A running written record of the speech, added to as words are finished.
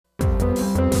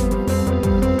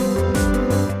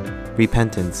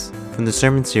Repentance, from the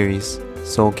sermon series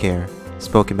Soul Care,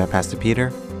 spoken by Pastor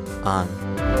Peter on.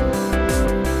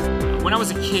 When I was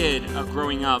a kid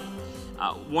growing up,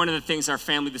 one of the things our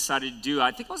family decided to do, I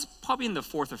think I was probably in the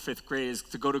 4th or 5th grade, is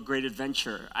to go to Great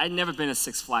Adventure. I'd never been to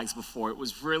Six Flags before. It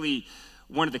was really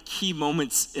one of the key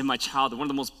moments in my childhood, one of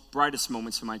the most brightest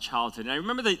moments in my childhood. And I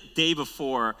remember the day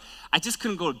before, I just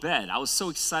couldn't go to bed. I was so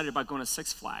excited about going to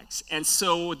Six Flags. And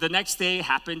so the next day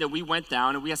happened and we went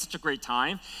down and we had such a great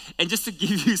time. And just to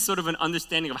give you sort of an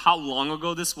understanding of how long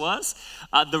ago this was,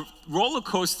 the roller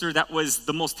coaster that was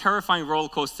the most terrifying roller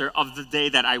coaster of the day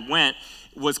that I went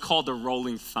was called the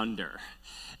Rolling Thunder.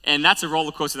 And that's a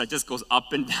roller coaster that just goes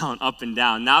up and down, up and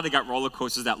down. Now they got roller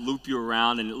coasters that loop you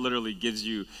around, and it literally gets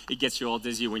you all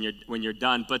dizzy when you're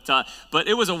done. But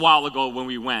it was a while ago when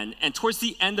we went. And towards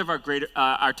the end of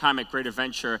our time at Great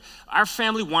Adventure, our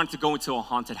family wanted to go into a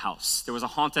haunted house. There was a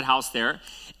haunted house there,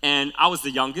 and I was the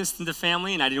youngest in the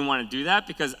family, and I didn't want to do that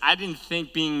because I didn't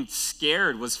think being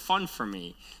scared was fun for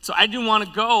me. So I didn't want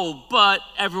to go, but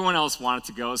everyone else wanted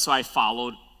to go, so I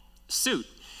followed suit.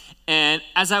 And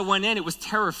as I went in, it was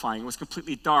terrifying. It was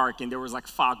completely dark, and there was like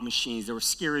fog machines. There was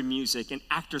scary music, and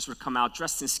actors would come out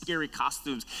dressed in scary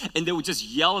costumes, and they would just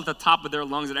yell at the top of their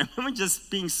lungs. And I remember just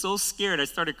being so scared, I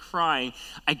started crying.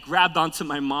 I grabbed onto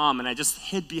my mom, and I just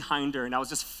hid behind her, and I was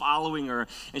just following her,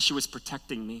 and she was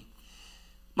protecting me.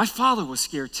 My father was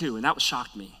scared too, and that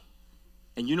shocked me.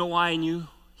 And you know why I knew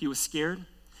he was scared?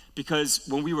 Because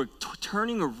when we were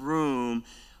turning a room,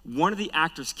 one of the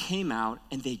actors came out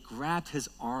and they grabbed his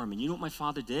arm. And you know what my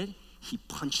father did? He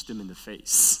punched him in the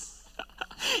face.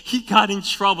 He got in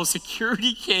trouble.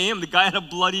 Security came. The guy had a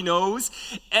bloody nose.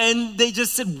 And they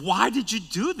just said, "Why did you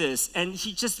do this?" And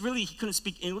he couldn't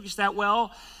speak English that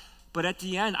well. But at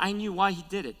the end, I knew why he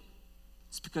did it.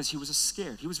 It's because he was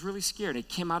scared. He was really scared. It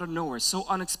came out of nowhere, so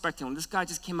unexpected. When this guy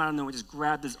just came out of nowhere, just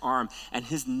grabbed his arm. And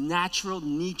his natural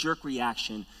knee-jerk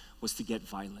reaction was to get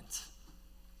violent.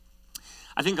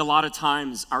 I think a lot of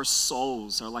times our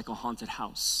souls are like a haunted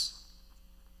house.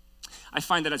 I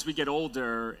find that as we get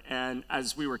older and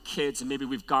as we were kids and maybe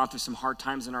we've gone through some hard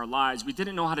times in our lives, we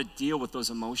didn't know how to deal with those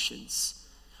emotions.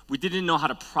 We didn't know how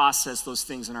to process those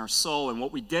things in our soul. And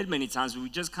what we did many times, we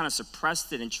just kind of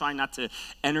suppressed it and try not to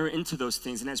enter into those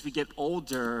things. And as we get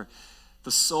older, the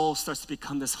soul starts to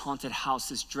become this haunted house,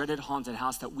 this dreaded haunted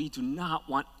house that we do not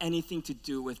want anything to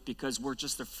do with because we're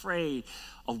just afraid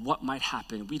of what might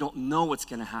happen. We don't know what's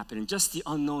going to happen. And just the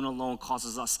unknown alone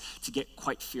causes us to get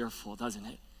quite fearful, doesn't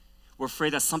it? We're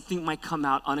afraid that something might come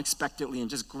out unexpectedly and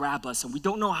just grab us, and we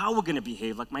don't know how we're going to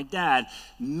behave. Like my dad,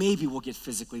 maybe we'll get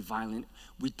physically violent.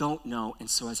 We don't know, and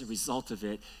so as a result of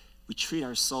it, we treat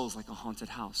our souls like a haunted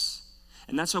house.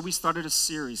 And that's why we started a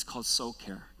series called Soul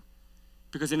Care.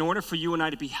 Because in order for you and I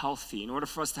to be healthy, in order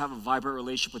for us to have a vibrant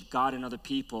relationship with God and other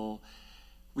people,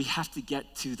 we have to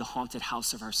get to the haunted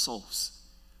house of our souls.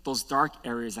 Those dark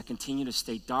areas that continue to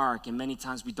stay dark, and many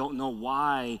times we don't know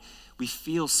why we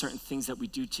feel certain things that we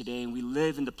do today, and we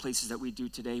live in the places that we do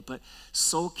today, but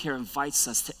Soul Care invites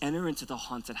us to enter into the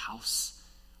haunted house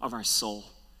of our soul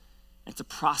and to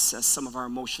process some of our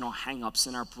emotional hang-ups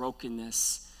and our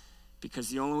brokenness, because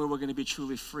the only way we're going to be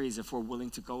truly free is if we're willing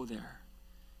to go there.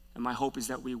 And my hope is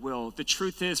that we will. The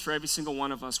truth is, for every single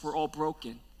one of us, we're all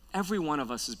broken. Every one of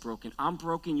us is broken. I'm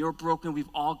broken, you're broken. We've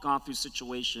all gone through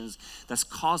situations that's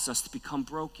caused us to become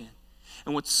broken.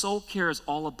 And what Soul Care is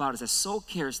all about is that Soul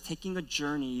Care is taking a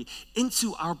journey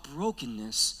into our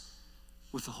brokenness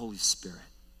with the Holy Spirit.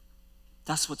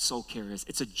 That's what Soul Care is.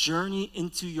 It's a journey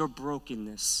into your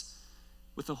brokenness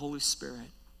with the Holy Spirit.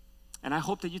 And I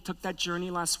hope that you took that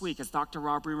journey last week as Dr.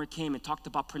 Rob Reimer came and talked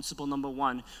about principle number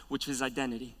 1, which is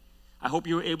identity. I hope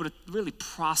you were able to really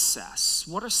process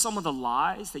what are some of the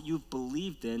lies that you've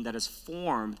believed in that has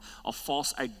formed a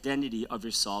false identity of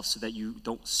yourself so that you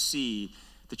don't see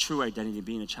the true identity of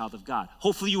being a child of God.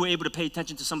 Hopefully you were able to pay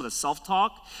attention to some of the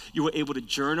self-talk. You were able to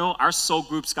journal. Our soul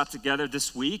groups got together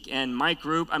this week, and my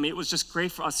group, it was just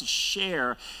great for us to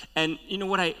share. And you know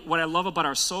what I love about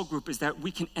our soul group is that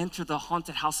we can enter the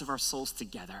haunted house of our souls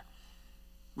together.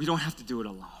 We don't have to do it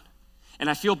alone. And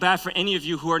I feel bad for any of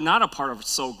you who are not a part of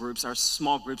soul groups, our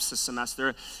small groups this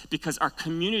semester, because our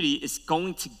community is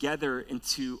going together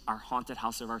into our haunted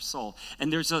house of our soul.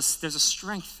 And there's a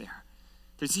strength there.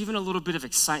 There's even a little bit of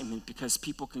excitement because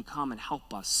people can come and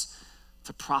help us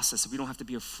to process it. We don't have to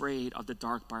be afraid of the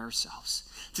dark by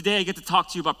ourselves. Today I get to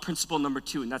talk to you about principle number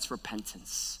 2, and that's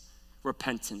repentance.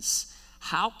 Repentance.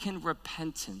 How can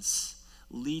repentance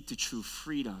lead to true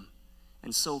freedom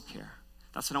and soul care?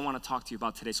 That's what I want to talk to you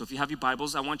about today. So if you have your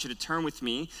Bibles, I want you to turn with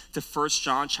me to 1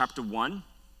 John chapter 1.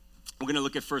 We're going to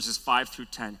look at verses 5 through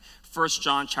 10. 1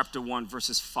 John chapter 1,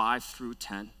 verses 5 through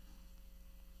 10.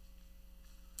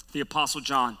 The Apostle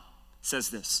John says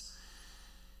this.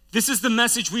 This is the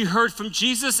message we heard from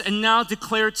Jesus and now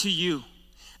declare to you.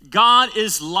 God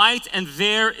is light and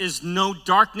there is no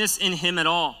darkness in him at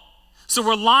all. So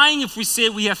we're lying if we say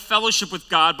we have fellowship with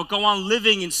God, but go on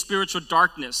living in spiritual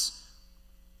darkness.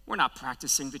 We're not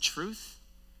practicing the truth.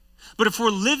 But if we're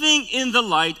living in the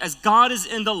light as God is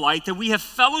in the light, then we have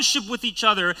fellowship with each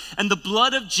other, and the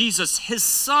blood of Jesus, his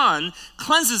son,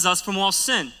 cleanses us from all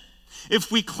sin.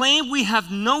 If we claim we have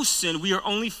no sin, we are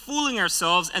only fooling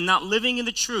ourselves and not living in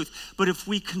the truth. But if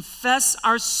we confess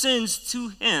our sins to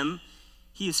him,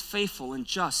 he is faithful and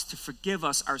just to forgive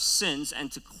us our sins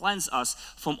and to cleanse us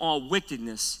from all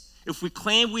wickedness. If we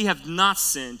claim we have not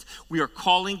sinned, we are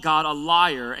calling God a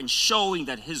liar and showing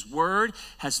that his word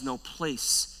has no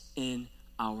place in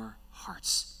our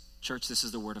hearts. Church, this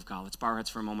is the word of God. Let's bow our heads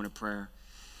for a moment of prayer.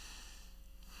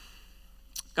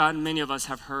 God, many of us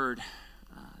have heard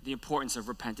the importance of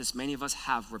repentance. Many of us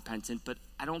have repented, but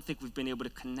I don't think we've been able to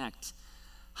connect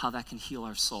how that can heal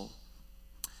our soul,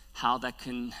 how that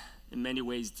can, in many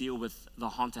ways, deal with the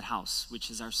haunted house,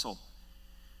 which is our soul.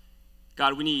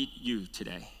 God, we need you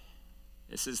today.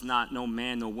 This is not, no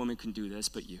man, no woman can do this,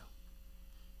 but you.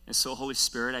 And so, Holy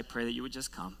Spirit, I pray that you would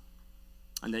just come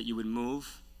and that you would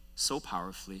move so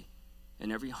powerfully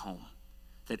in every home,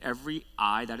 that every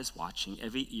eye that is watching,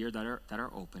 every ear that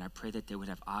are open, I pray that they would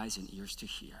have eyes and ears to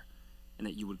hear, and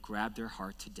that you would grab their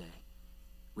heart today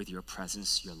with your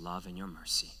presence, your love, and your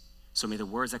mercy. So may the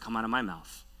words that come out of my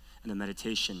mouth and the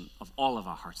meditation of all of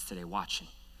our hearts today watching,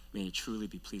 may it truly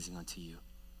be pleasing unto you.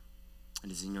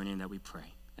 And it is in your name that we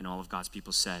pray. And all of God's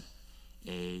people said,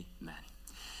 amen.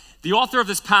 The author of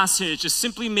this passage is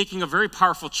simply making a very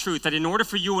powerful truth that in order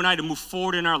for you and I to move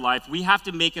forward in our life, we have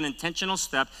to make an intentional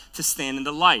step to stand in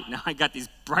the light. Now, I got these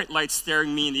bright lights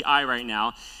staring me in the eye right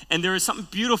now, and there is something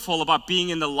beautiful about being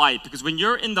in the light, because when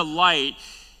you're in the light,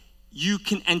 you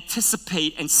can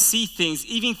anticipate and see things,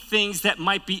 even things that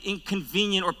might be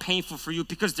inconvenient or painful for you,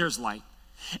 because there's light.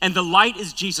 And the light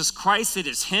is Jesus Christ. It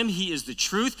is him. He is the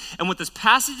truth. And what this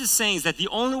passage is saying is that the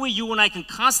only way you and I can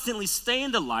constantly stay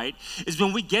in the light is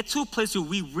when we get to a place where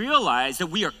we realize that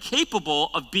we are capable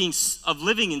of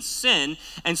living in sin.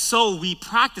 And so we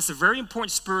practice a very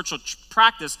important spiritual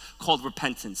practice called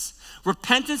repentance.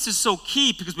 Repentance is so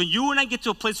key because when you and I get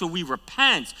to a place where we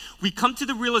repent, we come to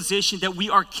the realization that we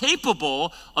are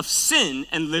capable of sin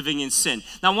and living in sin.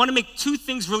 Now, I want to make two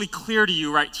things really clear to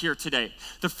you right here today.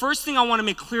 The first thing I want to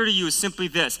make clear to you is simply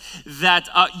this, that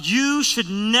you should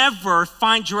never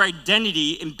find your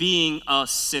identity in being a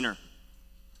sinner.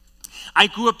 I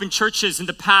grew up in churches in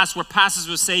the past where pastors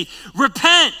would say,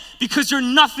 repent because you're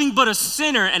nothing but a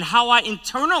sinner. And how I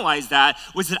internalized that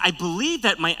was that I believed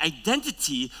that my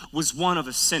identity was one of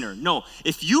a sinner. No,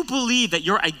 if you believe that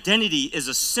your identity is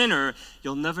a sinner,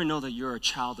 you'll never know that you're a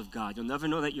child of God. You'll never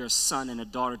know that you're a son and a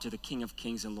daughter to the King of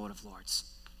Kings and Lord of Lords.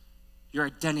 Your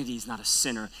identity is not a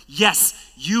sinner. Yes,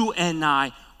 you and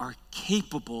I are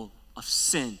capable of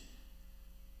sin,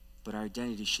 but our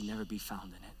identity should never be found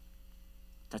in it.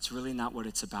 That's really not what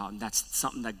it's about, and that's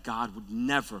something that God would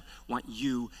never want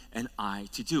you and I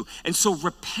to do. And so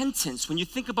repentance, when you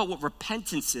think about what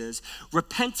repentance is,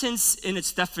 repentance in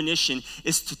its definition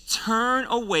is to turn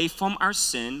away from our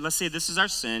sin. Let's say this is our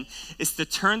sin. It's to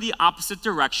turn the opposite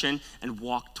direction and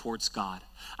walk towards God.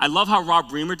 I love how Rob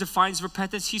Reimer defines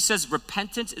repentance. He says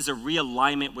repentance is a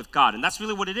realignment with God. And that's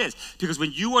really what it is. Because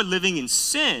when you are living in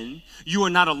sin, you are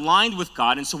not aligned with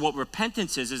God. And so what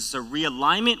repentance is a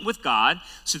realignment with God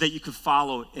so that you can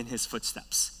follow in his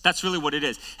footsteps. That's really what it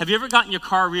is. Have you ever gotten your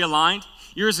car realigned?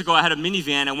 Years ago, I had a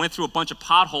minivan. I went through a bunch of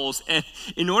potholes. And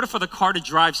in order for the car to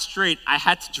drive straight, I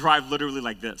had to drive literally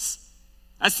like this.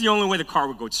 That's the only way the car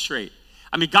would go straight.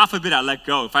 I mean, God forbid I let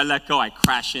go. If I let go, I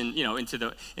crash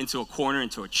into a corner,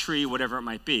 into a tree, whatever it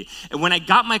might be. And when I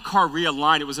got my car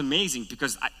realigned, it was amazing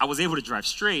because I was able to drive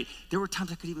straight. There were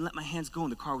times I could even let my hands go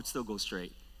and the car would still go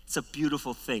straight. It's a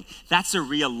beautiful thing. That's a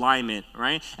realignment,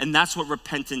 right? And that's what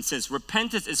repentance is.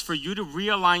 Repentance is for you to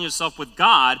realign yourself with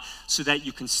God so that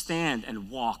you can stand and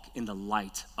walk in the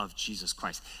light of Jesus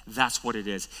Christ. That's what it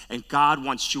is. And God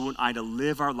wants you and I to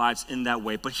live our lives in that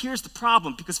way. But here's the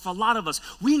problem, because for a lot of us,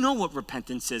 we know what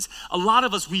repentance is. A lot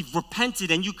of us, we've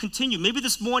repented and you continue. Maybe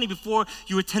this morning before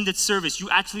you attended service, you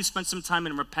actually spent some time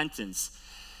in repentance.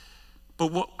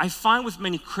 But what I find with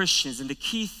many Christians, and the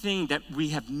key thing that we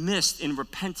have missed in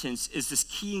repentance is this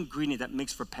key ingredient that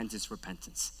makes repentance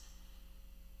repentance.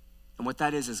 And what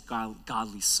that is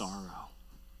godly sorrow.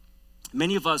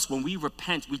 Many of us, when we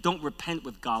repent, we don't repent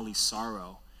with godly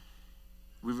sorrow.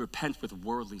 we repent with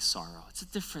worldly sorrow. It's a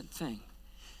different thing.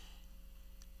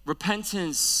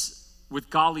 Repentance with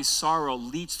godly sorrow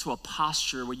leads to a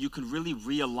posture where you can really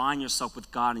realign yourself with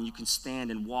God and you can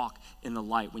stand and walk in the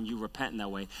light when you repent in that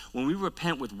way. When we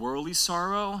repent with worldly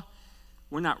sorrow,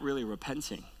 we're not really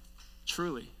repenting,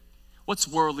 truly. What's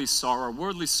worldly sorrow?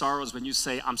 Worldly sorrow is when you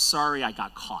say, I'm sorry I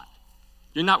got caught.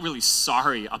 You're not really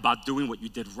sorry about doing what you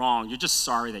did wrong. You're just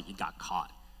sorry that you got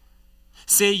caught.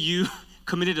 Say you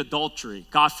committed adultery.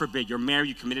 God forbid, you're married,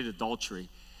 you committed adultery,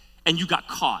 and you got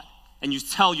caught. And you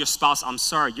tell your spouse, I'm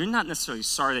sorry. You're not necessarily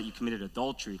sorry that you committed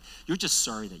adultery. You're just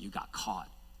sorry that you got caught.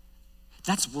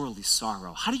 That's worldly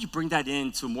sorrow. How do you bring that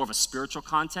into more of a spiritual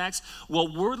context?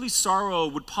 Well, worldly sorrow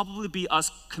would probably be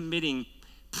us committing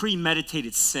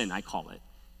premeditated sin, I call it.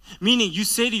 Meaning you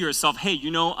say to yourself, hey,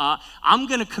 I'm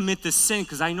going to commit this sin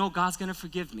because I know God's going to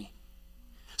forgive me.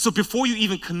 So before you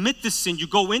even commit this sin, you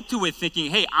go into it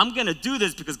thinking, hey, I'm going to do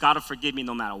this because God will forgive me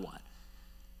no matter what.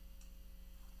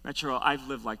 Metro, I've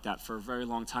lived like that for a very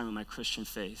long time in my Christian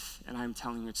faith, and I'm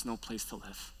telling you it's no place to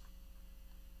live.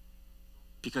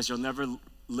 Because you'll never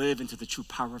live into the true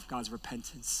power of God's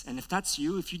repentance. And if that's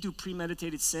you, if you do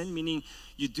premeditated sin, meaning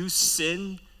you do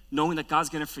sin knowing that God's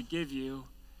going to forgive you,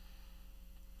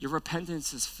 your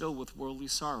repentance is filled with worldly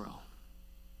sorrow.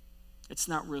 It's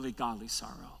not really godly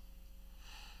sorrow.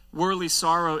 Worldly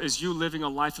sorrow is you living a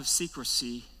life of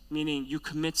secrecy, meaning you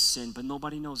commit sin, but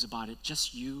nobody knows about it,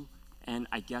 just you and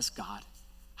I guess God,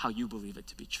 how you believe it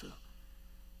to be true.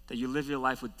 That you live your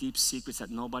life with deep secrets that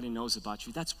nobody knows about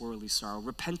you. That's worldly sorrow.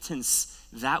 Repentance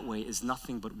that way is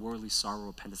nothing but worldly sorrow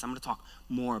repentance. I'm going to talk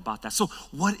more about that. So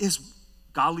what is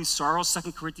godly sorrow?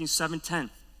 2 Corinthians 7:10.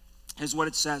 Here's what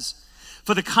it says.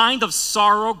 For the kind of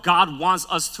sorrow God wants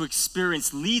us to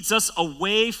experience leads us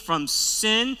away from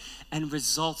sin and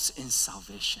results in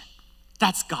salvation.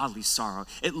 That's godly sorrow.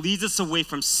 It leads us away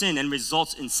from sin and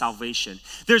results in salvation.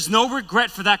 There's no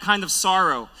regret for that kind of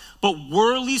sorrow, but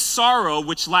worldly sorrow,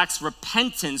 which lacks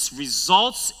repentance,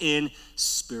 results in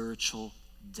spiritual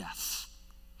death.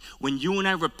 When you and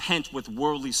I repent with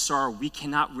worldly sorrow, we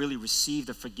cannot really receive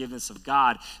the forgiveness of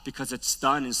God because it's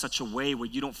done in such a way where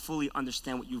you don't fully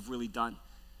understand what you've really done.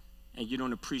 And you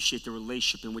don't appreciate the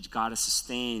relationship in which God has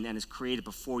sustained and has created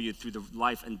before you through the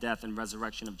life and death and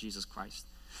resurrection of Jesus Christ.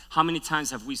 How many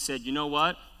times have we said, you know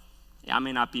what? Yeah, I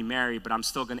may not be married, but I'm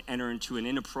still going to enter into an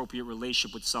inappropriate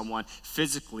relationship with someone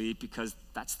physically because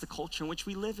that's the culture in which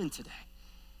we live in today.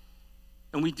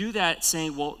 And we do that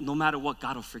saying, well, no matter what,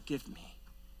 God will forgive me.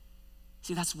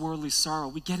 See, that's worldly sorrow.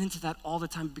 We get into that all the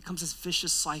time. It becomes this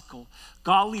vicious cycle.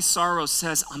 Godly sorrow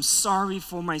says, I'm sorry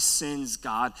for my sins,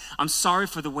 God. I'm sorry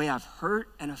for the way I've hurt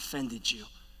and offended you.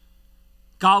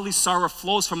 Godly sorrow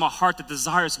flows from a heart that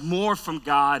desires more from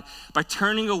God by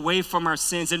turning away from our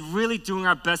sins and really doing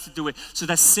our best to do it so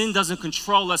that sin doesn't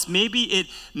control us. Maybe it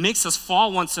makes us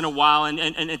fall once in a while and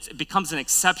it becomes an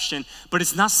exception, but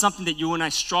it's not something that you and I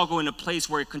struggle in a place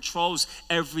where it controls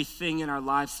everything in our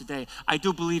lives today. I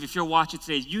do believe if you're watching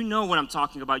today, you know what I'm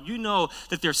talking about. You know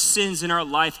that there's sins in our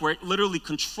life where it literally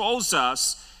controls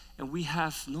us and we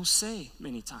have no say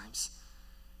many times.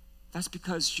 That's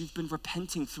because you've been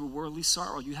repenting through worldly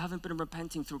sorrow. You haven't been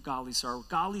repenting through godly sorrow.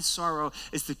 Godly sorrow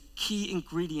is the key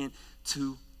ingredient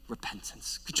to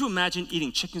repentance. Could you imagine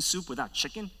eating chicken soup without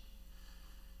chicken?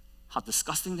 How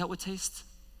disgusting that would taste.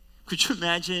 Could you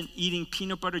imagine eating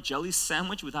peanut butter jelly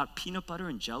sandwich without peanut butter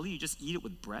and jelly? You just eat it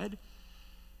with bread?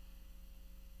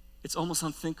 It's almost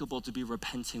unthinkable to be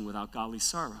repenting without godly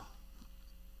sorrow.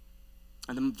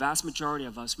 And the vast majority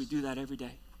of us, we do that every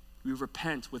day. We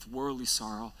repent with worldly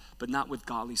sorrow, but not with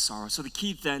godly sorrow. So the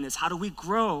key then is, how do we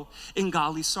grow in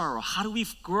godly sorrow? How do we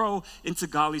grow into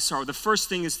godly sorrow? The first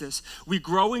thing is this. We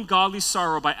grow in godly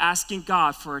sorrow by asking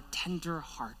God for a tender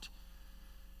heart.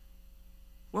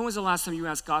 When was the last time you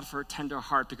asked God for a tender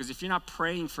heart? Because if you're not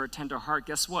praying for a tender heart,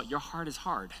 guess what? Your heart is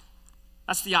hard.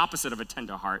 That's the opposite of a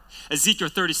tender heart. Ezekiel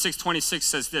 36:26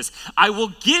 says this, I will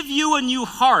give you a new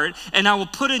heart and I will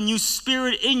put a new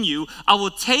spirit in you. I will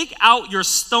take out your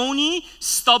stony,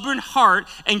 stubborn heart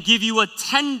and give you a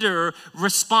tender,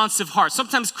 responsive heart.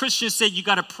 Sometimes Christians say you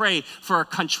got to pray for a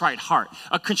contrite heart.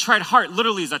 A contrite heart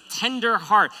literally is a tender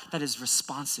heart that is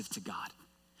responsive to God.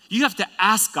 You have to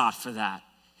ask God for that.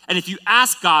 And if you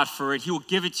ask God for it, he will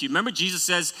give it to you. Remember Jesus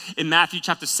says in Matthew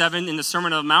chapter 7 in the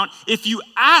Sermon on the Mount, if you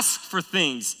ask for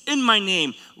things in my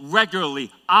name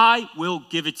regularly, I will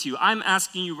give it to you. I'm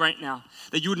asking you right now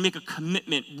that you would make a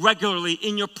commitment regularly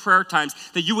in your prayer times,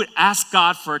 that you would ask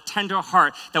God for a tender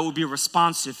heart that will be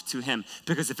responsive to him.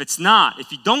 Because if it's not,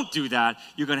 if you don't do that,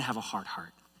 you're going to have a hard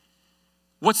heart.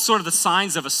 What's sort of the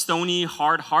signs of a stony,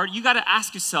 hard heart? You got to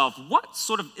ask yourself, what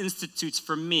sort of institutes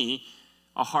for me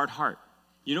a hard heart.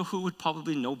 You know who would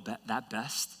probably know that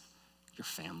best? Your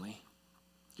family,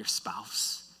 your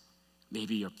spouse,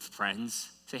 maybe your friends.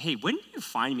 Say, hey, when do you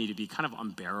find me to be kind of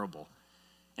unbearable?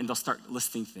 And they'll start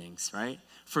listing things, right?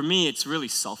 For me, it's really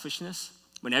selfishness.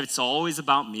 Whenever it's always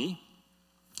about me,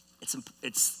 it's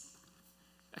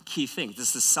a key thing. This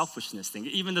is a selfishness thing.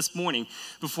 Even this morning,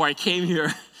 before I came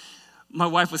here, my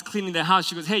wife was cleaning the house.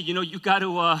 She goes, hey, you got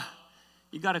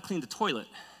to clean the toilet.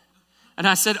 And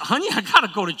I said, honey, I got to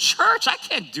go to church. I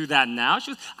can't do that now.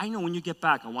 She goes, I know, when you get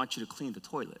back, I want you to clean the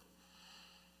toilet.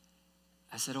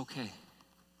 I said, okay.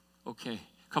 A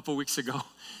couple of weeks ago,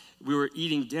 we were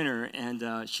eating dinner,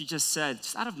 and she just said,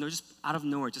 just out of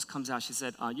nowhere, it just comes out. She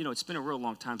said, it's been a real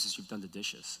long time since you've done the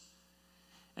dishes.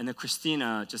 And then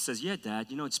Christina just says, yeah, Dad,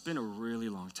 it's been a really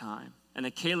long time. And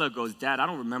then Kayla goes, Dad, I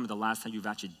don't remember the last time you've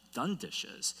actually done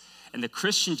dishes. And the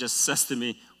Christian just says to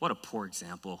me, what a poor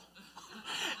example.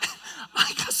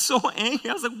 I got so angry.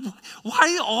 I was like,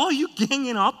 why are all you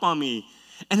ganging up on me?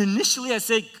 And initially I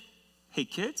said, hey,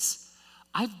 kids,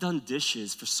 I've done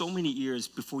dishes for so many years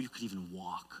before you could even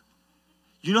walk.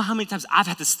 You know how many times I've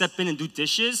had to step in and do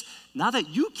dishes? Now that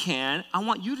you can, I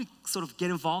want you to sort of get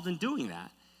involved in doing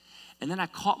that. And then I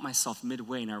caught myself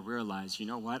midway and I realized, you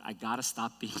know what? I got to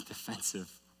stop being defensive.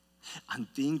 I'm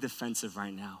being defensive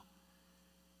right now.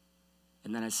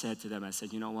 And then I said to them,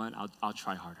 you know what? I'll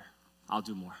try harder. I'll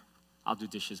do more. I'll do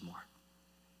dishes more.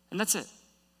 And that's it.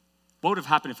 What would have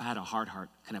happened if I had a hard heart?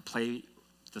 Can I play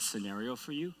the scenario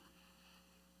for you?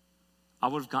 I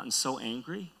would have gotten so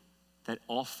angry that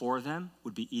all four of them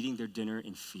would be eating their dinner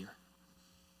in fear.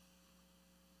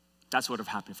 That's what would have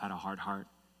happened if I had a hard heart.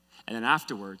 And then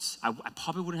afterwards, I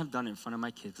probably wouldn't have done it in front of my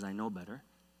kids because I know better.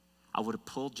 I would have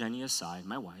pulled Jenny aside,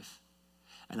 my wife,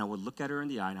 and I would look at her in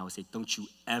the eye and I would say, don't you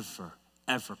ever,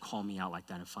 ever call me out like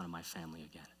that in front of my family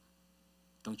again.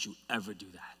 Don't you ever do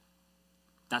that.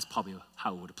 That's probably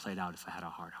how it would have played out if I had a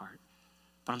hard heart.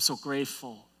 But I'm so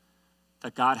grateful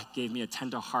that God gave me a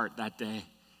tender heart that day.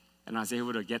 And I was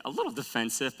able to get a little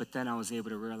defensive, but then I was able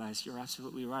to realize, you're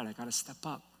absolutely right. I got to step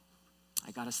up.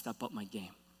 I got to step up my game.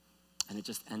 And it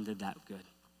just ended that good.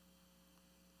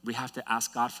 We have to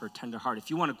ask God for a tender heart. If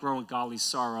you want to grow in godly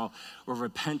sorrow, where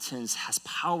repentance has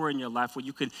power in your life, where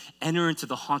you can enter into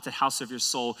the haunted house of your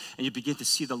soul and you begin to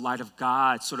see the light of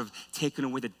God sort of taking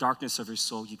away the darkness of your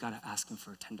soul, you got to ask him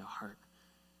for a tender heart.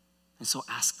 And so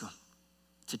ask him.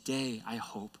 Today, I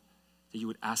hope that you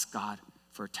would ask God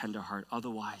for a tender heart.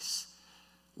 Otherwise,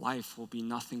 life will be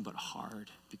nothing but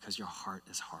hard because your heart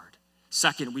is hard.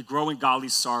 Second, we grow in godly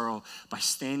sorrow by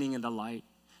standing in the light.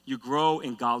 You grow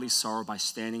in godly sorrow by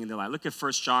standing in the light. Look at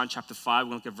 1 John chapter 5.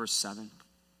 We'll look at verse 7.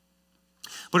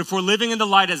 But if we're living in the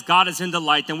light as God is in the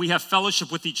light, then we have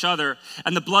fellowship with each other,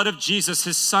 and the blood of Jesus,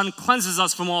 his son, cleanses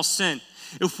us from all sin.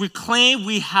 If we claim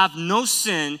we have no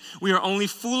sin, we are only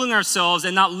fooling ourselves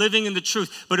and not living in the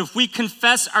truth. But if we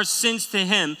confess our sins to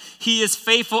him, he is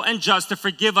faithful and just to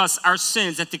forgive us our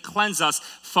sins and to cleanse us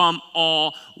from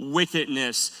all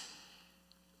wickedness.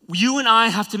 You and I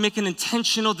have to make an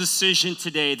intentional decision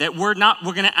today that we're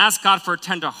going to ask God for a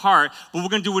tender heart, but we're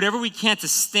going to do whatever we can to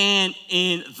stand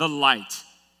in the light.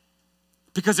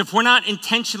 Because if we're not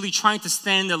intentionally trying to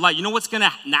stand in the light, you know what's going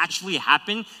to naturally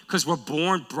happen? Because we're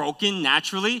born broken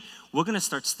naturally, we're going to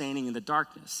start standing in the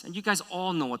darkness. And you guys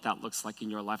all know what that looks like in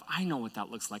your life. I know what that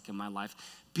looks like in my life.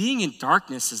 Being in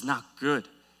darkness is not good.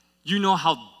 You know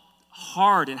how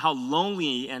hard and how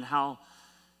lonely and how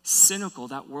cynical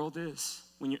that world is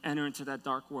when you enter into that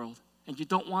dark world. And you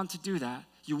don't want to do that.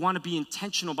 You want to be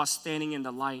intentional about standing in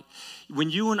the light. When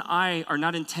you and I are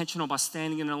not intentional about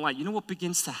standing in the light, you know what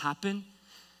begins to happen?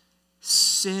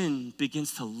 Sin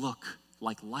begins to look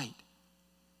like light.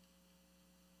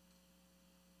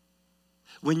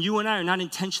 When you and I are not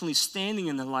intentionally standing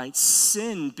in the light,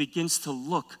 sin begins to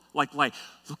look like light.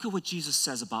 Look at what Jesus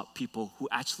says about people who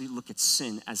actually look at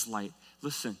sin as light.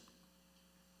 Listen,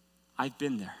 I've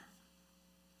been there.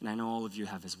 And I know all of you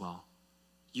have as well.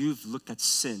 You've looked at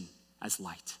sin as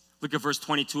light. Look at verse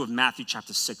 22 of Matthew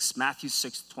chapter 6. Matthew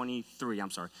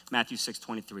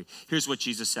 6:23. Here's what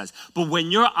Jesus says. But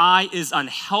when your eye is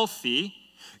unhealthy,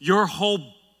 your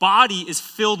whole body is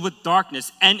filled with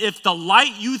darkness. And if the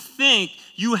light you think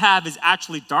you have is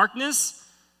actually darkness,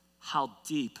 how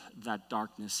deep that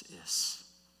darkness is.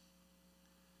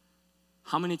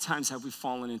 How many times have we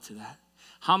fallen into that?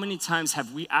 How many times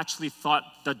have we actually thought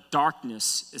the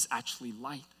darkness is actually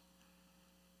light?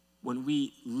 When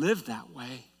we live that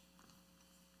way,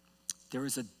 there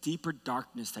is a deeper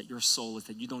darkness that your soul is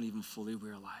that you don't even fully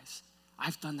realize.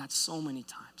 I've done that so many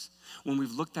times. When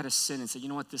we've looked at a sin and said, you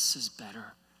know what, this is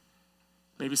better.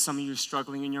 Maybe some of you are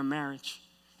struggling in your marriage.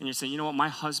 And you're saying, you know what, my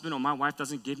husband or my wife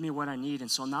doesn't give me what I need,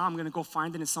 and so now I'm going to go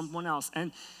find it in someone else.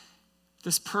 And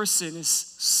this person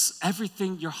is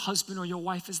everything your husband or your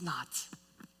wife is not.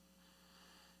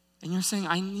 And you're saying,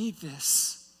 I need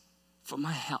this for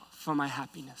my health, for my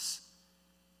happiness.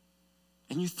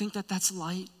 And you think that that's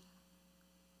light.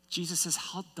 Jesus says,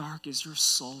 how dark is your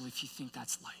soul if you think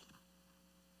that's light?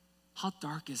 How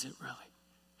dark is it really?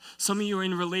 Some of you are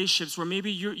in relationships where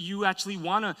maybe you actually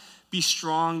want to be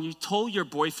strong. You told your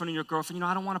boyfriend or your girlfriend,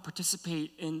 I don't want to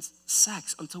participate in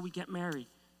sex until we get married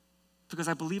because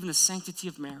I believe in the sanctity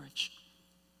of marriage.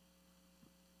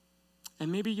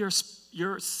 And maybe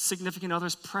your significant other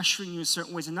is pressuring you in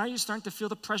certain ways, and now you're starting to feel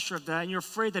the pressure of that, and you're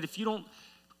afraid that if you don't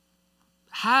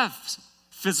have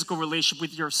physical relationship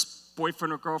with your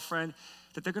boyfriend or girlfriend,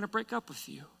 that they're going to break up with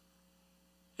you.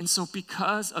 And so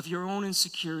because of your own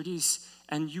insecurities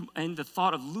and the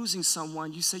thought of losing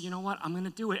someone, you say, you know what, I'm going to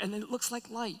do it. And it looks like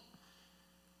light.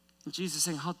 And Jesus is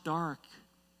saying how dark,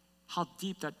 how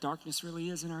deep that darkness really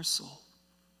is in our soul.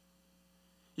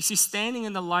 You see, standing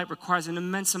in the light requires an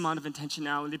immense amount of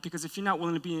intentionality, because if you're not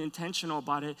willing to be intentional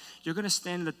about it, you're going to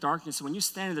stand in the darkness. And when you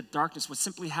stand in the darkness, what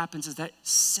simply happens is that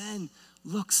sin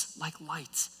looks like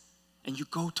light, and you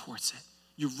go towards it.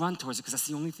 You run towards it because that's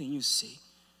the only thing you see.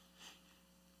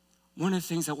 One of the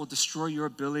things that will destroy your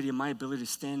ability and my ability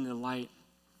to stand in the light,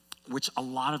 which a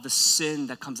lot of the sin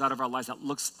that comes out of our lives that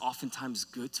looks oftentimes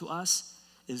good to us,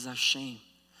 is our shame.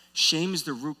 Shame is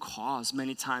the root cause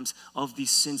many times of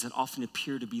these sins that often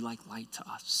appear to be like light to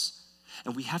us.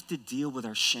 And we have to deal with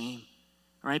our shame,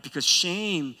 right? Because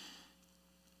shame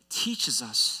teaches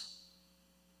us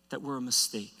that we're a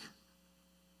mistake.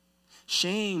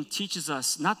 Shame teaches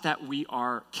us not that we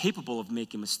are capable of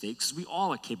making mistakes, because we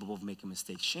all are capable of making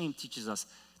mistakes. Shame teaches us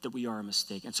that we are a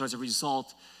mistake. And so as a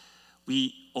result,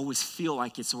 we always feel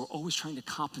like it, so we're always trying to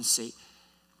compensate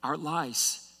our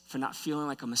lives for not feeling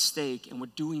like a mistake, and we're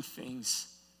doing things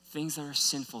that are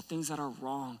sinful, things that are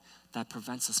wrong, that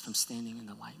prevents us from standing in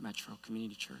the light. Metro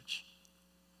Community Church.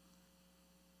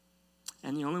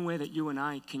 And the only way that you and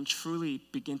I can truly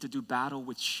begin to do battle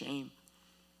with shame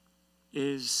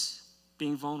is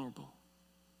being vulnerable.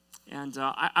 And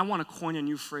I want to coin a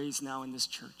new phrase now in this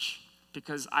church,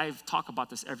 because I've talked about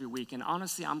this every week, and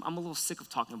honestly, I'm a little sick of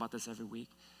talking about this every week.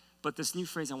 But this new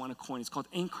phrase I want to coin is called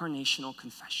incarnational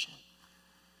confession.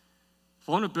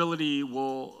 Vulnerability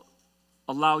will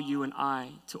allow you and I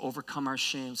to overcome our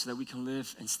shame so that we can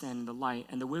live and stand in the light.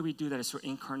 And the way we do that is through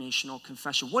incarnational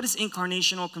confession. What is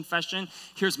incarnational confession?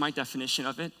 Here's my definition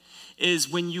of it, is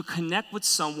when you connect with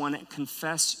someone and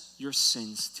confess your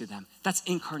sins to them. That's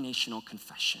incarnational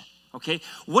confession, okay?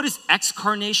 What is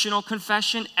excarnational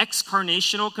confession?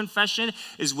 Excarnational confession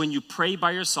is when you pray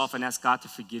by yourself and ask God to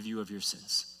forgive you of your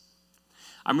sins.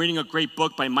 I'm reading a great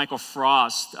book by Michael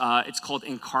Frost. It's called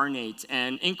Incarnate.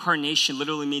 And incarnation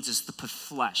literally means it's to put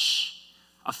flesh,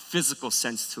 a physical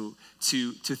sense to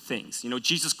things.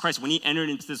 Jesus Christ, when he entered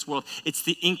into this world, it's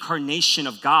the incarnation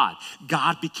of God.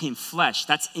 God became flesh.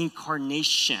 That's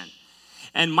incarnation.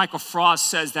 And Michael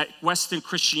Frost says that Western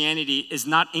Christianity is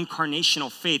not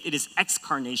incarnational faith, it is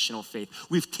excarnational faith.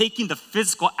 We've taken the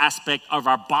physical aspect of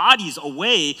our bodies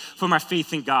away from our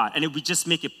faith in God, and we just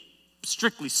make it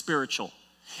strictly spiritual.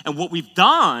 And what we've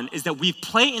done is that we've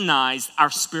Platonized our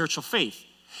spiritual faith,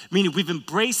 meaning we've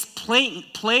embraced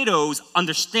Plato's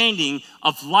understanding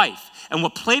of life. And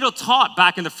what Plato taught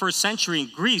back in the first century in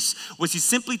Greece was he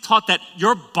simply taught that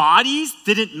your bodies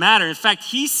didn't matter. In fact,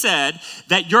 he said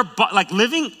that like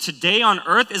living today on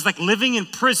earth is like living in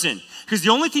prison, because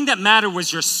the only thing that mattered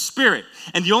was your spirit.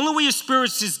 And the only way your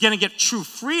spirit is going to get true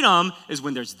freedom is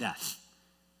when there's death,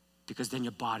 because then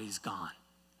your body's gone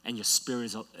and your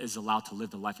spirit is allowed to live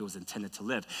the life it was intended to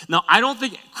live. Now, I don't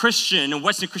think Christian and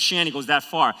Western Christianity goes that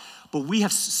far, but we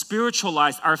have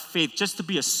spiritualized our faith just to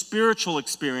be a spiritual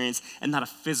experience and not a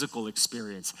physical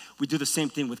experience. We do the same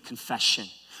thing with confession.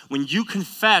 When you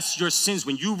confess your sins,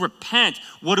 when you repent,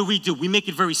 what do? We make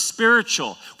it very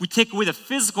spiritual. We take away the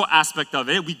physical aspect of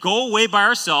it. We go away by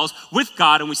ourselves with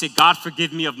God and we say, God,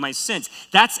 forgive me of my sins.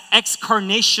 That's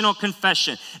excarnational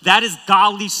confession. That is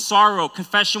godly sorrow,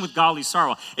 confession with godly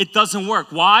sorrow. It doesn't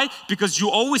work. Why? Because you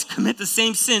always commit the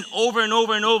same sin over and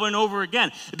over and over and over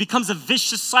again. It becomes a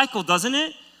vicious cycle, doesn't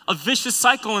it? A vicious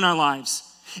cycle in our lives.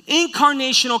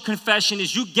 Incarnational confession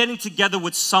is you getting together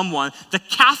with someone. The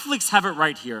Catholics have it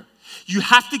right here. You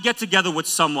have to get together with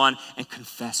someone and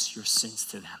confess your sins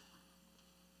to them.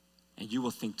 And you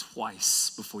will think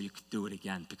twice before you do it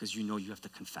again, because you know you have to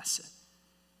confess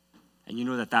it. And you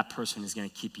know that that person is going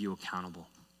to keep you accountable.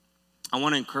 I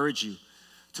want to encourage you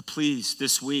to please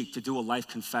this week to do a life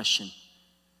confession.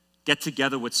 Get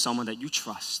together with someone that you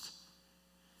trust.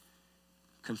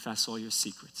 confess all your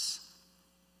secrets,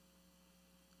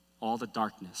 all the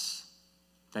darkness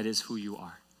that is who you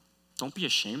are. Don't be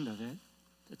ashamed of it.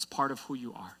 It's part of who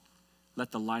you are.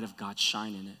 Let the light of God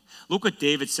shine in it. Look what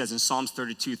David says in Psalms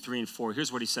 32, 3 and 4.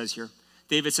 Here's what he says here.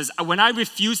 David says, when I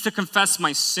refused to confess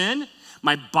my sin,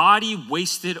 my body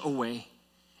wasted away,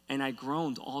 and I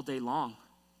groaned all day long.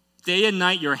 Day and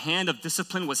night, your hand of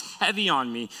discipline was heavy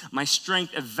on me. My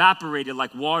strength evaporated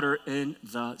like water in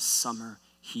the summer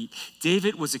heat.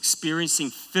 David was experiencing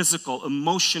physical,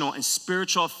 emotional, and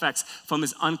spiritual effects from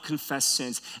his unconfessed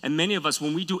sins. And many of us,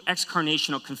 when we do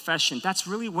excarnational confession, that's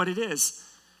really what it is.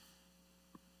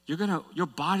 Your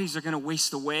bodies are gonna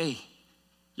waste away.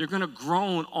 You're gonna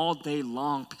groan all day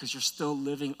long because you're still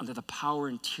living under the power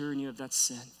and tyranny of that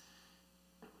sin.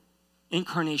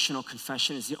 Incarnational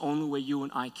confession is the only way you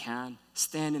and I can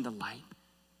stand in the light.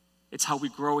 It's how we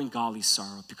grow in godly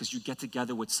sorrow, because you get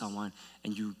together with someone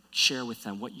and you share with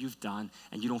them what you've done,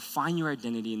 and you don't find your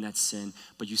identity in that sin,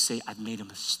 but you say, I've made a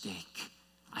mistake.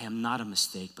 I am not a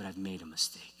mistake, but I've made a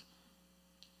mistake.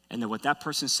 And then what that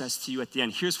person says to you at the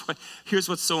end, here's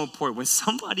what's so important. When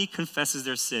somebody confesses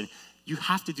their sin, you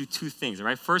have to do two things, all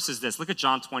right? First is this. Look at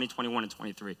John 20, 21 and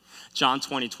 23. John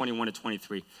 20, 21 and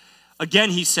 23.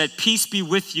 Again, he said, peace be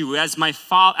with you. As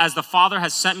the Father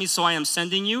has sent me, so I am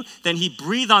sending you. Then he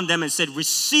breathed on them and said,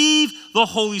 receive the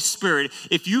Holy Spirit.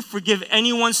 If you forgive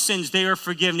anyone's sins, they are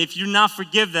forgiven. If you do not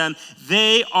forgive them,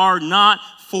 they are not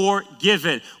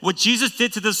forgiven. What Jesus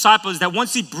did to the disciples is that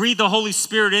once he breathed the Holy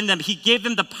Spirit in them, he gave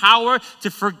them the power to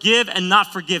forgive and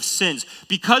not forgive sins.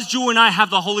 Because you and I have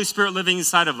the Holy Spirit living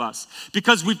inside of us,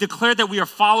 because we've declared that we are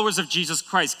followers of Jesus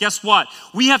Christ, guess what?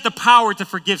 We have the power to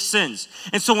forgive sins.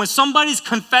 And so when somebody's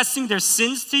confessing their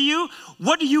sins to you,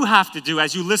 what do you have to do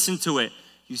as you listen to it?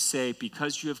 You say,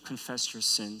 because you have confessed your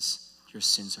sins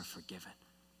are forgiven.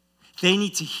 They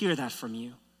need to hear that from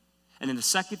you. And then the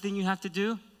second thing you have to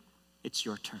do, it's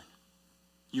your turn.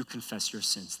 You confess your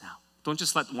sins now. Don't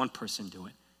just let one person do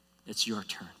it. It's your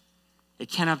turn. It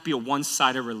cannot be a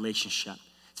one-sided relationship.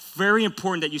 It's very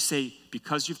important that you say,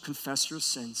 because you've confessed your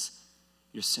sins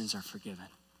are forgiven.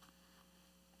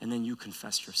 And then you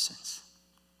confess your sins.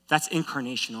 That's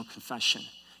incarnational confession.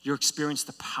 You experience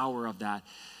the power of that.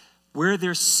 Where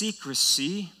there's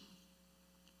secrecy,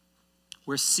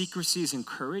 where secrecy is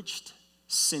encouraged,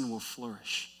 sin will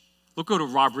flourish. Look what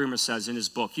Rob Reimer says in his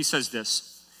book. He says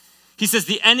this. He says,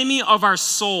 the enemy of our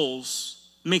souls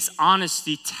makes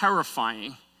honesty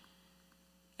terrifying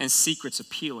and secrets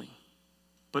appealing.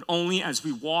 But only as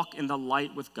we walk in the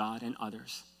light with God and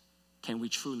others can we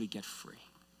truly get free.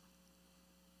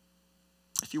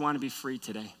 If you want to be free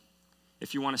today,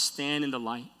 if you want to stand in the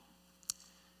light,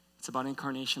 it's about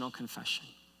incarnational confession.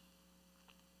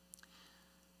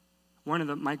 One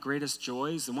of my greatest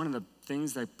joys, and one of the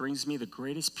things that brings me the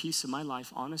greatest peace in my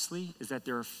life, honestly, is that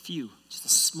there are just a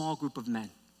small group of men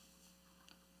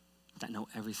that know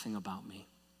everything about me.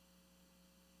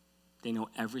 They know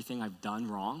everything I've done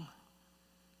wrong,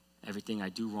 everything I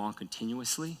do wrong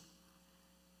continuously,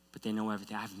 but they know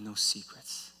everything. I have no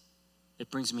secrets.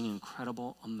 It brings me an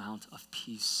incredible amount of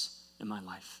peace in my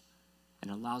life,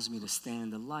 and allows me to stand in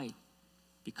the light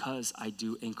because I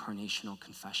do incarnational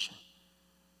confession.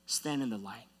 Stand in the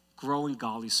light. Grow in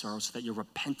godly sorrow so that your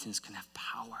repentance can have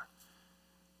power.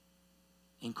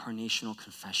 Incarnational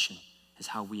confession is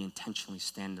how we intentionally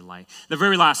stand in the light. The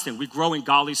very last thing, we grow in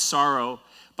godly sorrow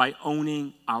by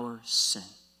owning our sin.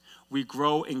 We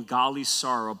grow in godly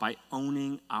sorrow by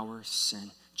owning our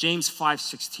sin. James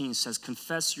 5:16 says,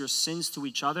 confess your sins to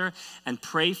each other and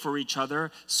pray for each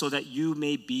other so that you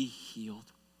may be healed.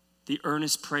 The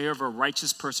earnest prayer of a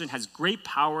righteous person has great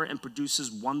power and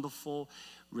produces wonderful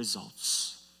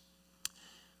results.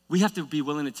 We have to be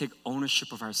willing to take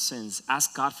ownership of our sins.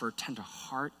 Ask God for a tender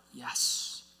heart.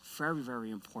 Yes, very,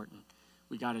 very important.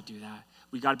 We got to do that.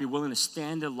 We got to be willing to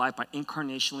stand in light by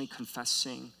incarnationally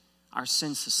confessing our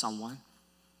sins to someone.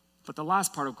 But the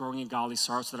last part of growing in godly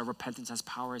sorrow so that our repentance has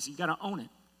power is you got to own it.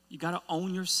 You got to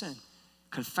own your sin.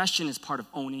 Confession is part of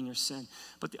owning your sin.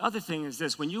 But the other thing is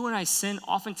this, when you and I sin,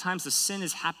 oftentimes the sin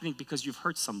is happening because you've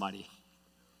hurt somebody.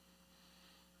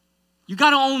 You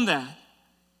got to own that.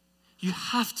 You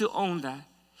have to own that.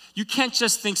 You can't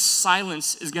just think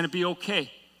silence is going to be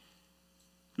okay.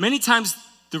 Many times,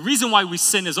 the reason why we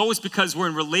sin is always because we're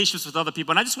in relationships with other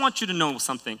people. And I just want you to know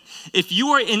something. If you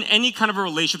are in any kind of a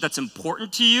relationship that's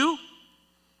important to you,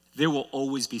 there will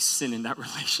always be sin in that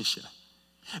relationship.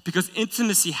 Because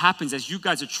intimacy happens as you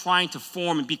guys are trying to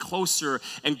form and be closer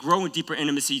and grow in deeper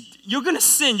intimacy. You're gonna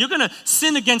sin. You're gonna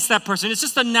sin against that person. It's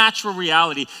just a natural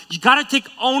reality. You gotta take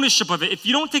ownership of it. If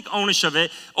you don't take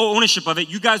ownership of it,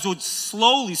 you guys will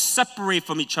slowly separate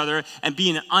from each other and be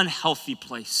in an unhealthy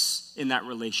place in that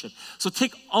relationship. So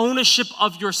take ownership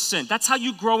of your sin. That's how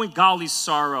you grow in godly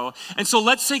sorrow. And so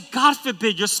let's say, God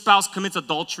forbid, your spouse commits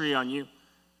adultery on you.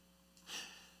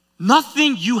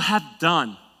 Nothing you have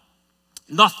done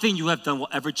will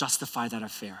ever justify that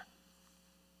affair.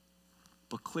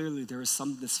 But clearly there is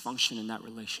some dysfunction in that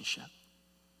relationship.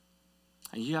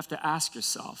 And you have to ask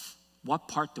yourself, what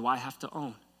part do I have to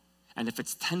own? And if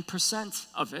it's 10%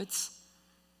 of it,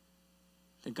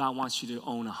 then God wants you to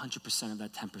own 100% of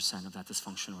that 10% of that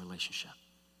dysfunctional relationship.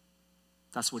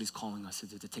 That's what he's calling us to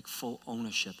do, to take full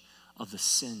ownership of the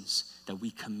sins that we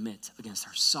commit against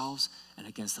ourselves and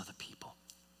against other people.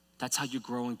 That's how you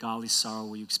grow in godly sorrow,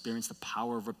 where you experience the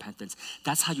power of repentance.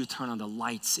 That's how you turn on the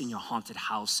lights in your haunted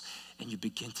house and you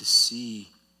begin to see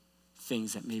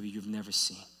things that maybe you've never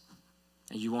seen.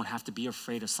 And you won't have to be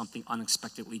afraid of something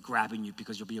unexpectedly grabbing you,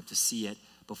 because you'll be able to see it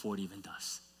before it even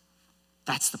does.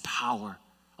 That's the power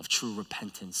of true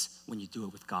repentance when you do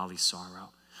it with godly sorrow.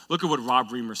 Look at what Rob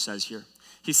Reimer says here.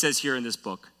 He says here in this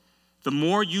book, the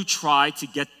more you try to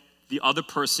get the other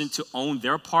person to own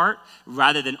their part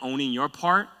rather than owning your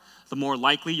part, the more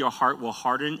likely your heart will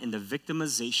harden in the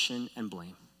victimization and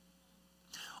blame.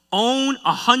 Own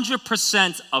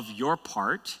 100% of your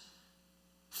part.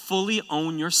 Fully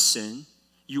own your sin.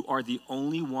 You are the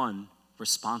only one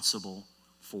responsible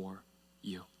for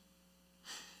you.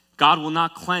 God will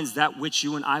not cleanse that which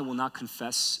you and I will not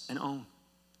confess and own.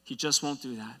 He just won't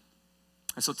do that.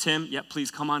 And so Tim,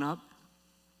 please come on up.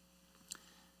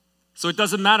 So it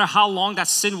doesn't matter how long that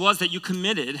sin was that you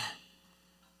committed,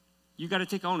 you got to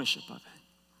take ownership of it.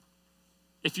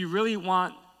 If you really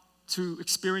want to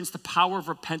experience the power of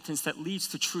repentance that leads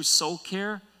to true soul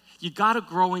care, you got to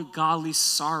grow in godly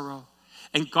sorrow.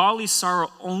 And godly sorrow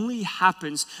only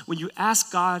happens when you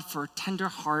ask God for a tender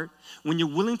heart, when you're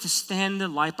willing to stand in the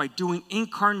light by doing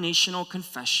incarnational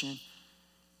confession,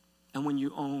 and when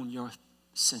you own your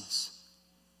sins,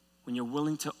 when you're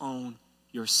willing to own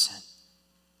your sin.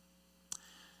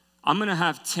 I'm going to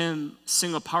have Tim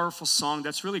sing a powerful song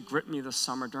that's really gripped me this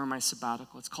summer during my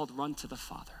sabbatical. It's called Run to the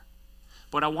Father.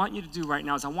 What I want you to do right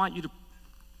now is I want you to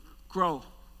grow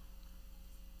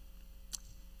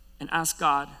and ask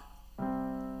God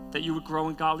that you would grow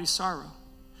in godly sorrow.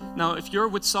 Now, if you're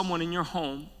with someone in your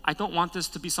home, I don't want this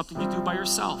to be something you do by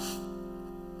yourself.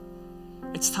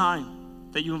 It's time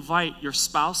that you invite your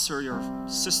spouse or your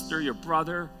sister, your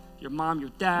brother, your mom, your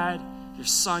dad, your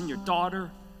son, your daughter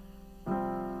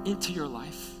into your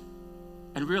life,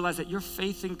 and realize that your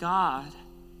faith in God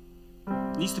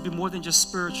needs to be more than just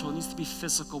spiritual. It needs to be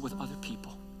physical with other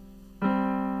people.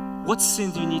 What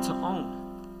sin do you need to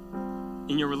own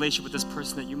in your relationship with this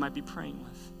person that you might be praying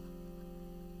with?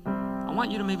 I want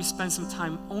you to maybe spend some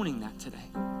time owning that today.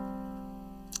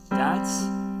 Dads,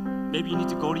 maybe you need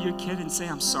to go to your kid and say,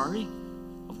 I'm sorry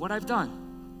of what I've done.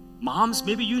 Moms,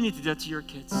 maybe you need to do that to your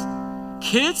kids.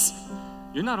 Kids,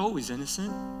 you're not always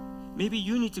innocent. Maybe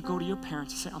you need to go to your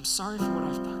parents and say, I'm sorry for what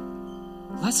I've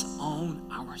done. Let's own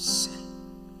our sin.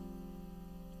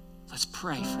 Let's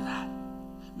pray for that.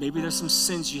 Maybe there's some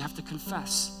sins you have to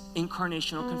confess.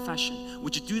 Incarnational confession.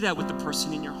 Would you do that with the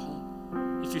person in your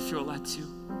home if you feel led to?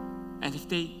 And if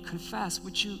they confess,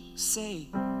 would you say,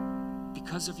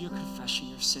 because of your confession,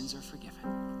 your sins are forgiven?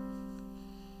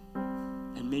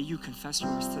 And may you confess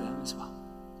yours to them as well.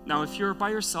 Now, if you're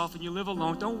by yourself and you live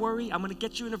alone, don't worry. I'm going to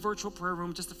get you in a virtual prayer room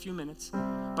in just a few minutes.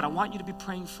 But I want you to be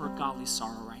praying for a godly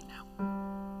sorrow right now.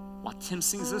 While Tim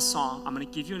sings this song, I'm going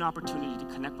to give you an opportunity to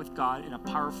connect with God in a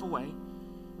powerful way.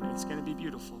 And it's going to be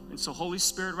beautiful. And so, Holy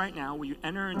Spirit, right now, will you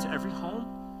enter into every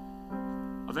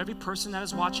home of every person that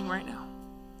is watching right now?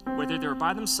 Whether they're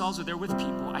by themselves or they're with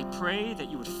people, I pray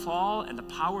that you would fall and the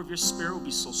power of your Spirit would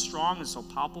be so strong and so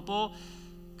palpable,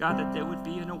 God, that there would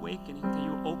be an awakening, that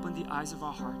you would open the eyes of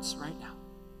our hearts right now.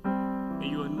 May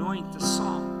you anoint the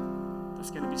song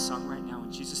that's going to be sung right now.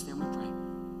 In Jesus' name we pray.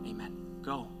 Amen.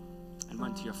 Go and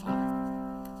run to your Father.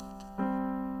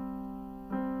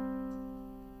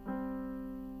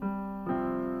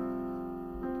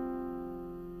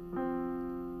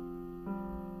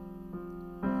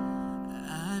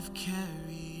 I've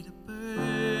carried a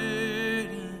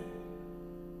burden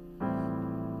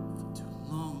for too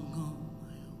long on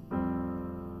my own.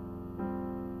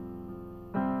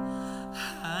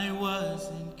 I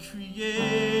wasn't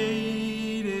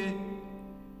created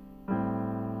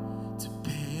to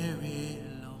bear it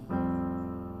alone.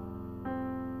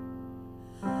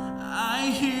 I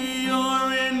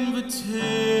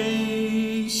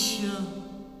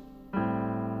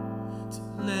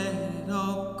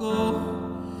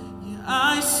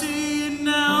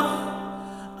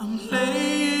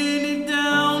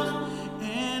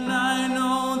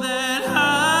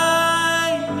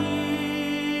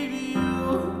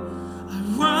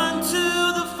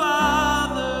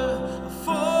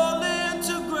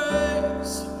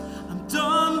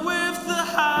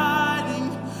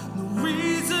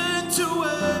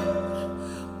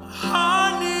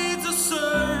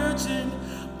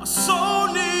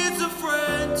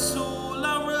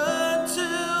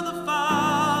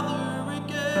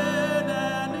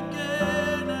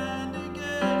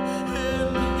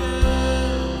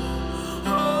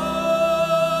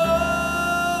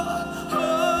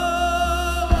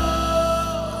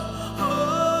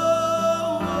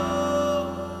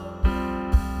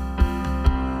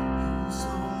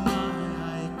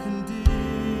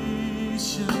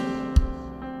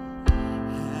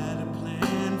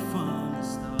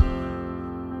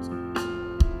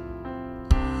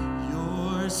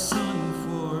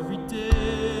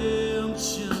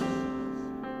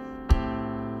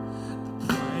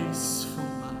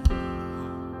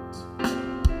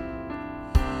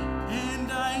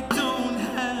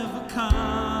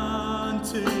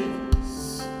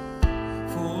takes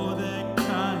for that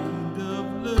kind of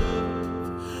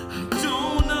love. I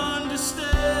don't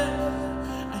understand,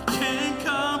 I can't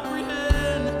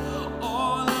comprehend.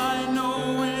 All I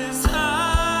know is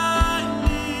I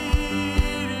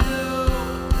need you.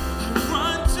 I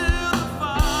run to the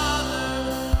Father,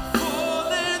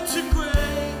 fall into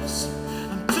grace.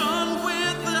 I'm done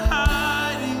with the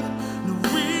hiding, no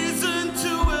reason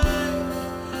to wait.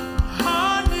 My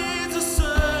heart needs a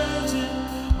surgeon,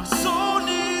 my soul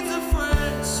needs a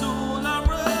friend. So I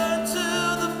run to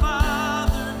the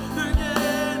Father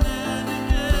again and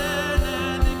again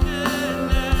and again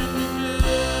and again.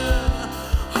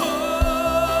 Oh,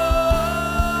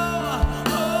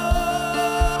 oh,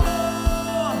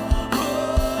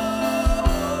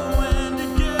 oh, and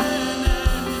again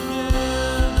and again.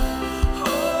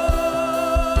 Oh,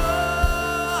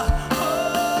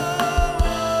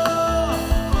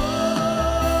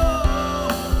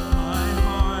 my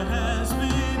heart has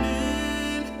been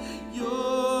in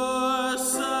your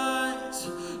sight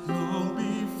long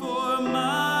before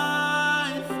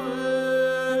my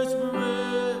first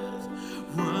breath.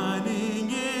 Running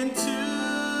into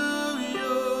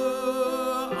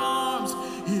your arms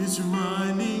is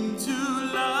running to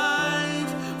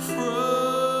life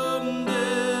from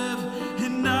death.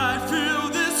 And I feel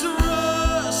this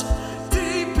rush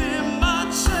deep in my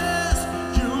chest.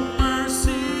 Your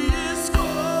mercy is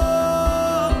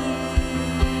calling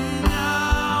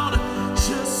out.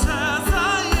 Just as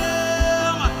I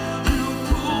am, you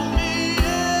pull me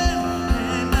in,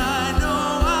 and I know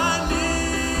I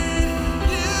need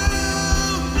you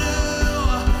now.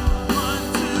 Run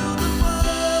to the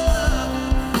Father,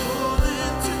 fall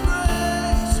into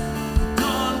grace.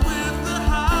 Done with the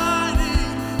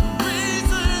hiding, no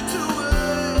reason to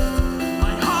wait.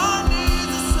 My heart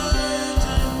needs a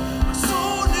surgeon, my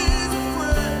soul needs a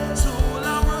friend. So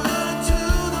I run to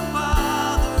the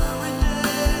Father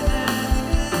again and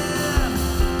again.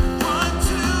 Run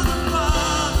to the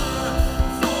Father,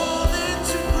 fall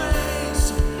into grace.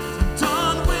 I'm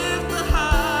done with the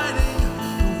hiding,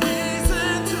 no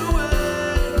reason to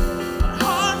wait. My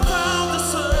heart found a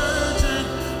surgeon,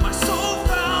 my soul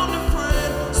found a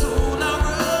friend. So I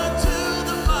run to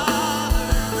the Father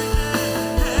again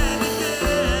and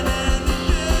again and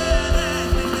again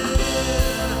and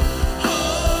again. Oh,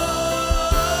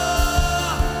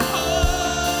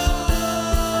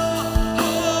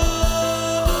 oh,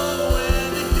 oh,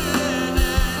 and again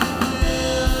and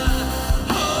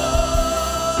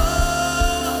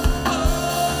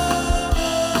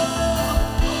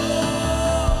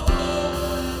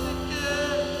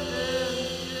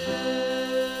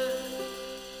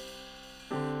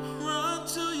run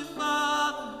to your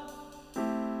Father.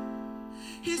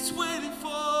 He's waiting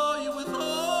for you with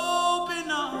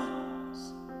open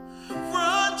arms.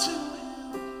 Run to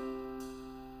him.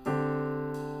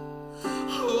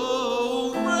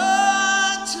 Oh,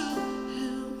 run to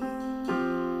him.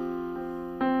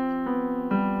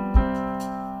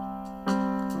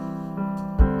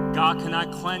 God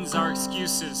cannot cleanse our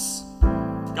excuses.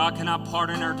 God cannot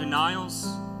pardon our denials.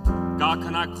 God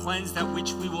cannot cleanse that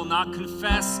which we will not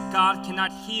confess. God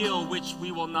cannot heal which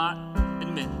we will not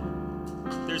admit.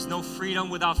 There's no freedom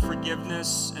without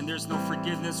forgiveness, and there's no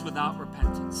forgiveness without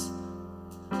repentance.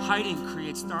 Hiding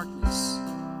creates darkness,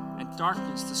 and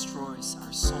darkness destroys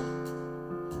our soul.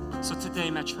 So today,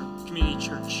 Metro Community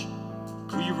Church,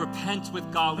 will you repent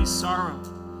with godly sorrow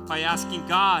by asking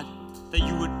God that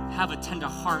you would have a tender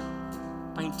heart,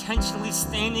 by intentionally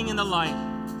standing in the light,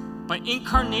 by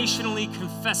incarnationally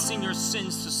confessing your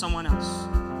sins to someone else,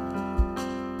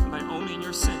 and by owning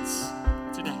your sins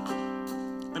today.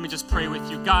 Let me just pray with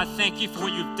you. God, thank you for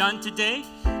what you've done today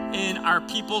in our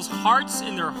people's hearts,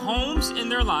 in their homes, in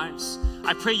their lives.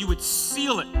 I pray you would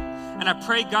seal it. And I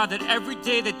pray, God, that every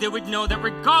day that they would know that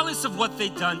regardless of what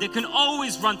they've done, they can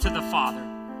always run to the Father.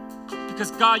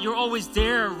 Because, God, you're always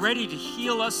there, ready to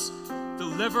heal us,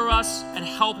 deliver us, and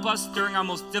help us during our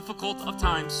most difficult of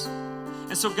times.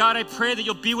 And so, God, I pray that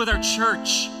you'll be with our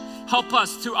church. Help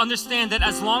us to understand that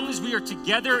as long as we are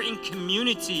together in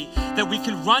community, that we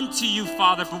can run to you,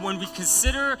 Father. But when we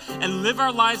consider and live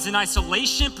our lives in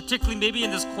isolation, particularly maybe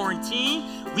in this quarantine,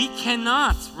 we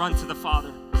cannot run to the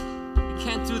Father. We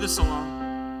can't do this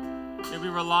alone. May we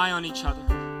rely on each other.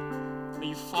 May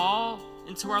you fall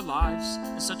into our lives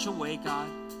in such a way, God,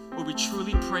 where we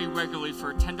truly pray regularly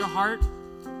for a tender heart,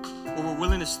 where we're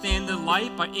willing to stand in the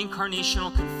light by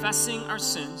incarnational confessing our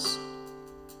sins,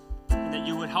 and that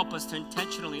you would help us to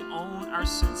intentionally own our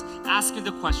sins, asking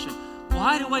the question,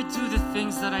 why do I do the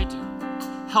things that I do?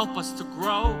 Help us to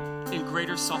grow in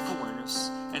greater self-awareness.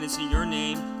 And it's in your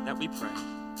name that we pray.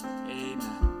 Amen.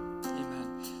 Amen.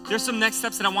 there's some next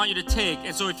steps that I want you to take.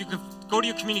 And so if you could go to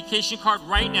your communication card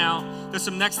right now, there's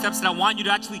some next steps that I want you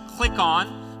to actually click on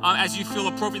as you feel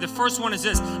appropriate. The first one is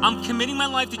this: I'm committing my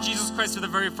life to Jesus Christ for the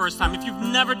very first time. If you've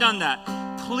never done that,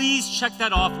 please check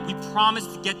that off. We promise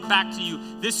to get back to you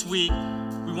this week.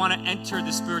 We want to enter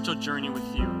the spiritual journey with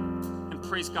you. And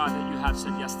praise God that you have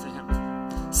said yes to Him.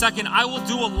 Second, I will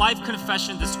do a life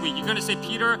confession this week. You're going to say,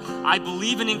 Peter, I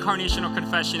believe in incarnation or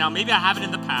confession. Now, maybe I haven't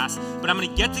in the past, but I'm going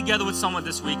to get together with someone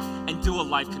this week and do a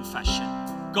life confession.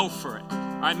 Go for it.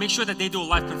 All right, make sure that they do a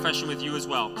life confession with you as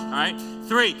well. All right.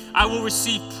 3, I will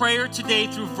receive prayer today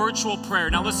through virtual prayer.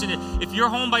 Now, listen, if you're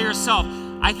home by yourself,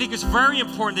 I think it's very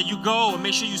important that you go and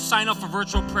make sure you sign up for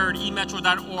virtual prayer at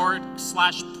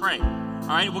emetro.org/pray. All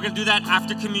right, we're going to do that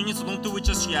after communion, so don't do it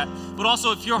just yet. But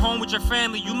also, if you're home with your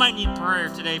family, you might need prayer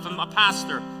today from a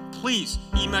pastor. Please,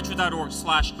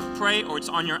 emetro.org/pray, or it's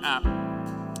on your app.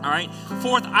 All right.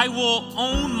 4th, I will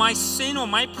own my sin or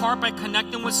my part by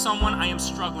connecting with someone I am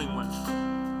struggling with.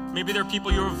 Maybe there are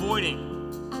people you're avoiding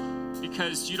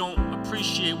because you don't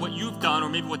appreciate what you've done or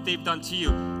maybe what they've done to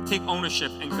you. Take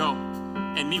ownership and go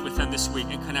and meet with them this week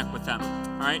and connect with them.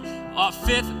 All right.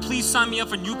 5th, please sign me up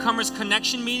for Newcomers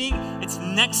Connection meeting. It's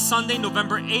next Sunday,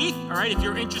 November 8th. All right. If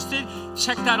you're interested,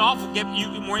 check that off. We'll get you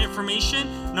more information.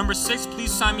 Number 6,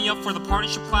 please sign me up for the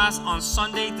partnership class on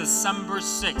Sunday, December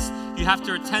 6th. You have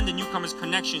to attend the Newcomers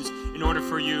Connections in order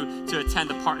for you to attend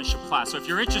the partnership class. So if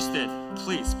you're interested,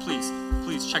 please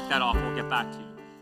check that off. We'll get back to you.